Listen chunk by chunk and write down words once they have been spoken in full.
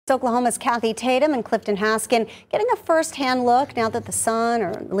Oklahoma's Kathy Tatum and Clifton Haskin getting a first-hand look now that the sun, or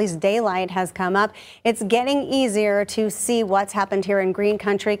at least daylight, has come up. It's getting easier to see what's happened here in Green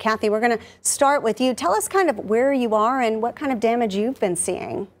Country. Kathy, we're going to start with you. Tell us kind of where you are and what kind of damage you've been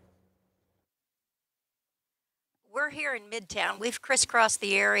seeing. We're here in Midtown. We've crisscrossed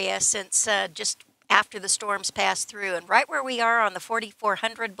the area since just after the storms passed through. And right where we are on the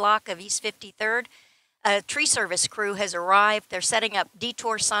 4400 block of East 53rd, a tree service crew has arrived. They're setting up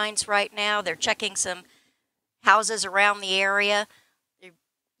detour signs right now. They're checking some houses around the area.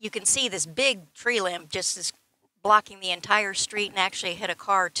 You can see this big tree limb just is blocking the entire street and actually hit a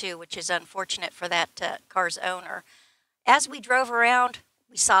car too, which is unfortunate for that car's owner. As we drove around,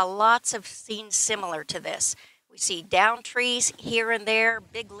 we saw lots of scenes similar to this. We see down trees here and there,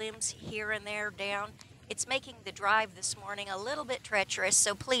 big limbs here and there down. It's making the drive this morning a little bit treacherous,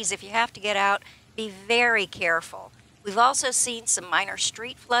 so please, if you have to get out, be very careful. We've also seen some minor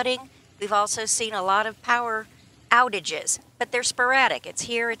street flooding. We've also seen a lot of power outages, but they're sporadic. It's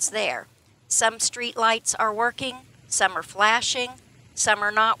here, it's there. Some street lights are working, some are flashing, some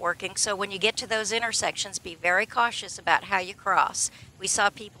are not working. So when you get to those intersections, be very cautious about how you cross. We saw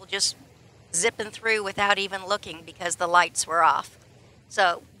people just zipping through without even looking because the lights were off.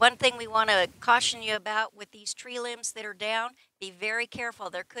 So one thing we want to caution you about with these tree limbs that are down, be very careful.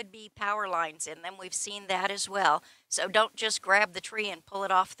 There could be power lines in them. We've seen that as well. So don't just grab the tree and pull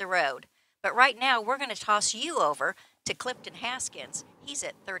it off the road. But right now, we're going to toss you over to Clifton Haskins. He's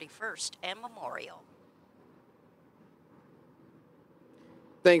at 31st and Memorial.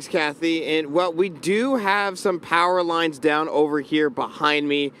 Thanks, Kathy. And well, we do have some power lines down over here behind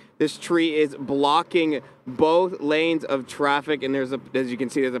me. This tree is blocking both lanes of traffic, and there's as you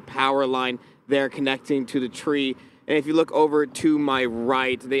can see, there's a power line there connecting to the tree. And if you look over to my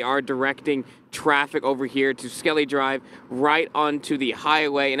right, they are directing traffic over here to Skelly Drive right onto the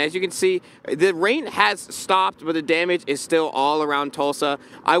highway. And as you can see, the rain has stopped, but the damage is still all around Tulsa.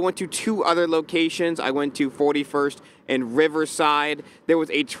 I went to two other locations. I went to 41st and Riverside. There was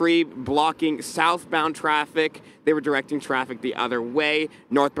a tree blocking southbound traffic. They were directing traffic the other way.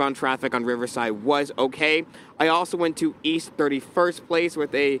 Northbound traffic on Riverside was okay. I also went to East 31st Place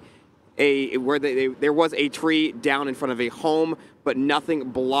with there was a tree down in front of a home, but nothing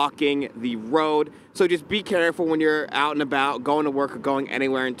blocking the road. So just be careful when you're out and about, going to work or going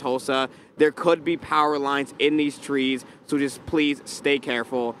anywhere in Tulsa. There could be power lines in these trees, so just please stay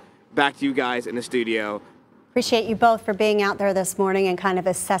careful. Back to you guys in the studio. Appreciate you both for being out there this morning and kind of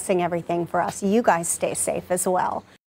assessing everything for us. You guys stay safe as well.